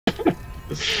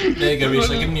There you go, Reese.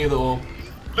 I'm giving you the orb.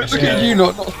 Look at you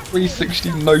not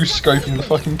 360 no scoping the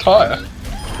fucking tyre.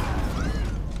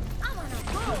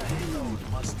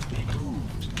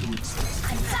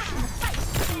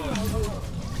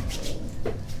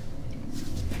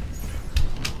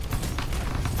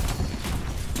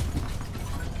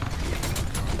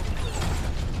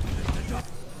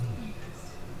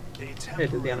 Yeah,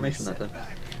 did the animation that time.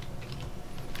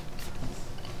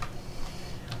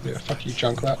 Yeah, fuck you,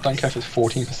 Junkrat. Don't care if it's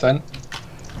 14%.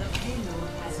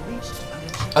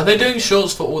 Are they doing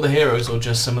shorts for all the heroes or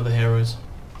just some of the heroes?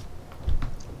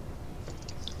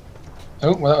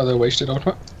 Oh, well, that was a wasted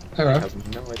ultimate. There we I are.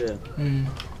 have no idea.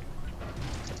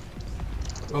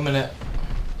 1 minute.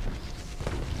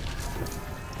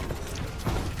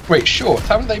 Wait, shorts?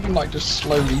 Haven't they been like just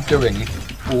slowly doing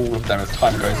all of them as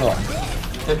time goes on?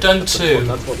 They've done 2.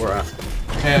 That's what we're asking.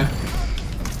 Yeah.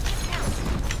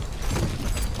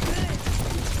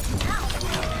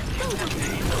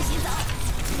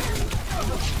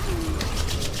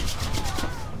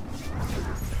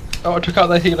 Oh, I took out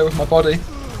their healer with my body.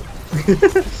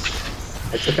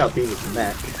 I took out the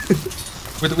neck.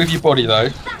 With your body though.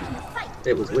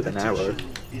 It was with an arrow.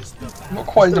 Not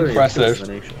quite as Still only a impressive.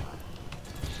 combination.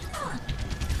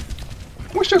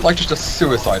 I wish there was like just a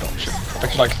suicide option. I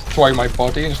could like throw my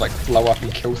body and just like blow up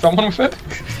and kill someone with it.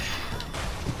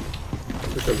 I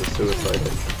wish there was a suicide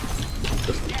option.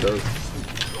 Just because.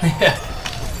 Yeah.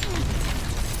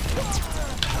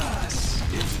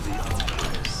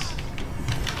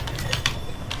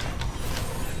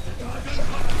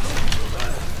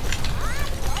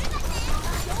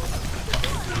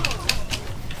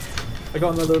 I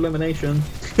got another elimination.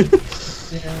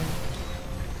 Yeah.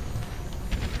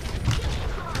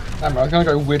 Damn, I was gonna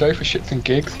go Widow for shits and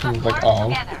gigs, and like, oh.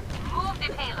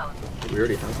 We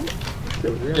already have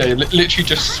it. Yeah, you literally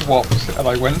just swapped, and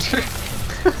I went to.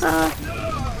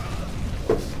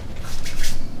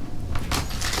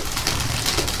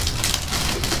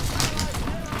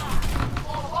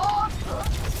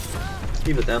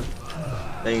 Keep it down.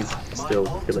 He's still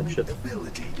killing shit.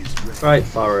 Right,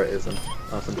 Farah isn't.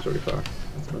 Oh, somebody's already Farah.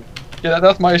 Yeah,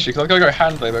 that's my issue, because I was gonna go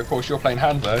Hanzo, but of course you're playing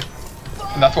Hanzo.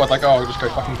 And that's why I was like, oh, I'll just go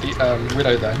fucking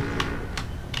Widow then.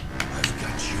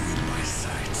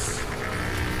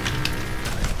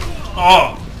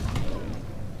 Oh!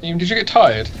 Ian, did you get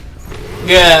tired?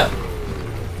 Yeah.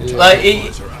 Yeah.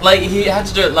 Like he had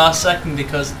to do it last second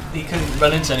because he couldn't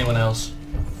run into anyone else.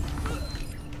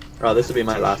 Oh, this will be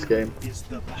my last game.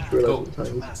 Cool.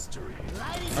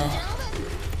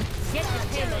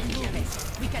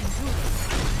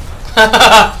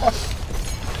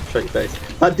 Straight face.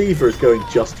 That diva is going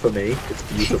just for me. It's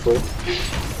beautiful.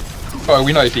 Oh,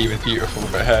 we know D.Va's beautiful,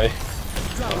 but hey.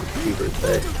 Oh, diva is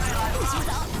there.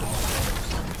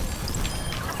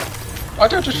 I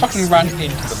don't just fucking ran into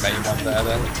the main one there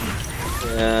then.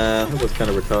 Yeah, that was kind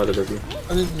of retarded of you.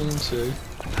 I didn't mean to.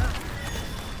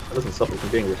 That doesn't stop me from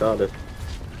being retarded.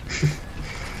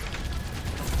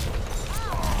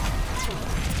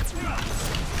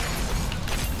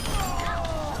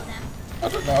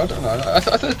 I don't know. I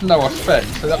said no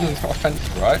offence, so that means it's not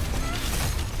offensive, right?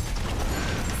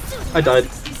 I died.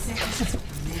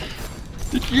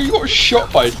 You got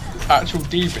shot by actual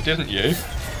D.Va, didn't you?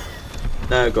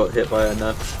 No, got hit by a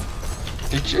nerf.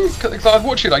 Did you? Because I was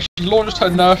watching, like, she launched her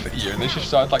nerf at you, and then she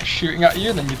started, like, shooting at you,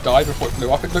 and then you died before it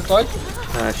blew up, it looked like.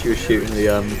 She was shooting the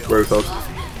Roadhog.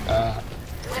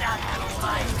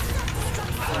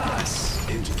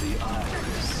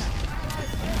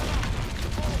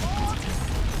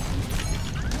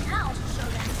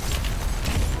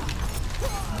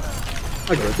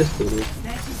 I got this dude.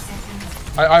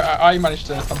 I managed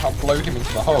to somehow blow him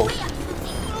into the hole.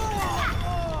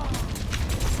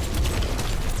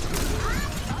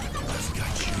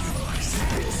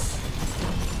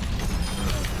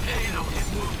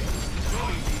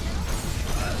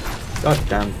 God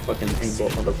damn fucking aimbot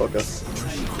motherfucker.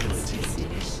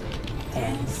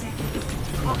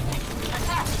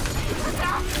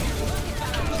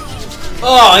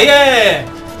 Oh yeah!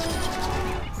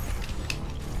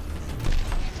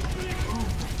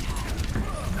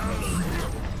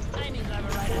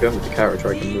 Going with the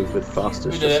character I can move with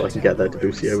fastest just so I can get there to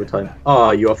boost the overtime. Ah,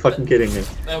 you are fucking kidding me.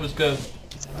 That was good.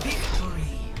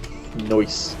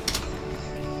 Nice.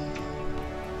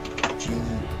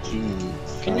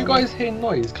 Can you guys hear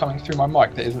noise coming through my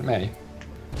mic that isn't me?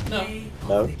 No.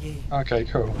 No? Okay,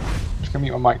 cool. Just gonna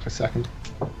mute my mic for a second.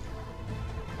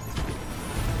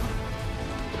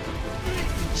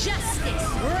 Justice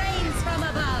reigns from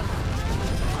above.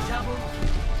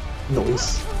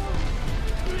 Nice.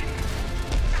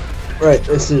 Right,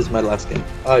 this is my last game.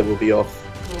 I will be off